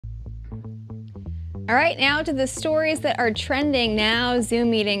All right, now to the stories that are trending now.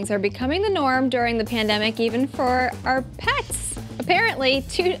 Zoom meetings are becoming the norm during the pandemic, even for our pets. Apparently,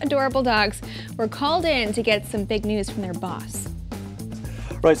 2 adorable dogs were called in to get some big news from their boss.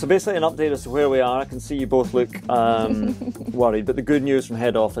 Right, so basically an update as to where we are. I can see you both look worried, but the good news from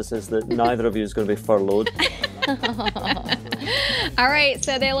head office is that neither of you is going to be furloughed. All right,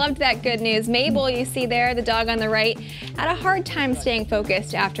 so they loved that good news. Mabel, you see there, the dog on the right, had a hard time staying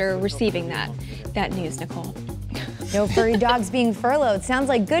focused after receiving that news, Nicole. No furry dogs being furloughed. Sounds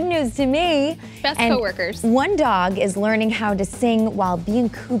like good news to me. Best coworkers. One dog is learning how to sing while being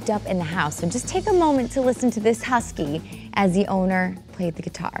cooped up in the house. So just take a moment to listen to this husky as the owner played the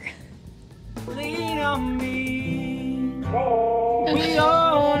guitar. Lean on me. We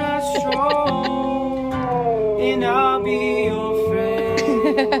all are strong, and I'll be your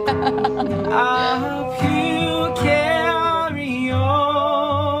friend. I hope you carry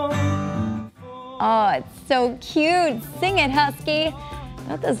on. Oh, it's so cute. Sing it, Husky.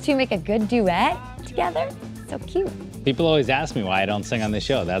 Don't those two make a good duet together? So cute. People always ask me why I don't sing on the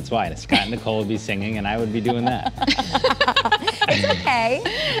show. That's why. Scott and Nicole would be singing, and I would be doing that. It's okay.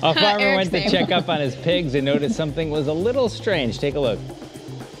 A farmer went to check up on his pigs and noticed something was a little strange. Take a look.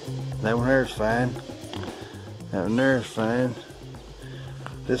 That one there's fine. That one there's fine.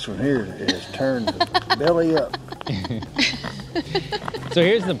 This one here is turned belly up. So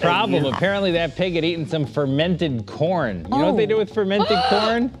here's the problem. Apparently that pig had eaten some fermented corn. You know what they do with fermented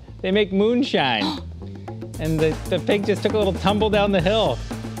corn? They make moonshine. And the pig just took a little tumble down the hill.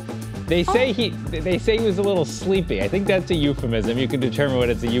 They say he was a little sleepy. I think that's a euphemism. You can determine what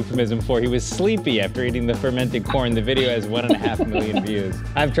it's a euphemism for. He was sleepy after eating the fermented corn. The video has 1.5 million views.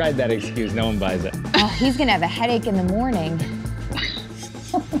 I've tried that excuse. No one buys it. Oh, he's gonna have a headache in the morning.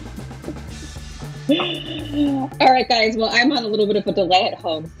 All right, guys. Well, I'm on a little bit of a delay at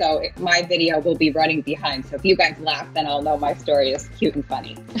home, so my video will be running behind. So if you guys laugh, then I'll know my story is cute and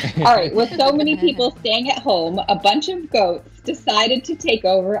funny. All right. With so many people staying at home, a bunch of goats decided to take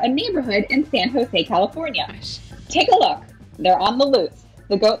over a neighborhood in San Jose, California. Take a look. They're on the loose.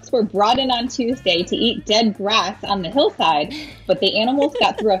 The goats were brought in on Tuesday to eat dead grass on the hillside, but the animals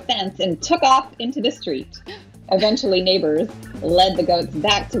got through a fence and took off into the street. Eventually, neighbors led the goats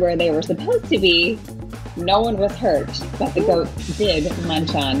back to where they were supposed to be. No one was hurt, but the goats did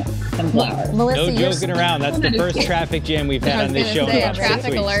munch on some flowers. Melissa, no joking around. That's the first traffic jam we've had on this show in about 6 weeks.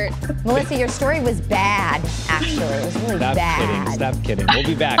 Traffic alert. Melissa, your story was bad, actually. It was really bad. Stop kidding. We'll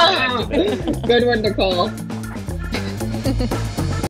be back. Good one, Nicole.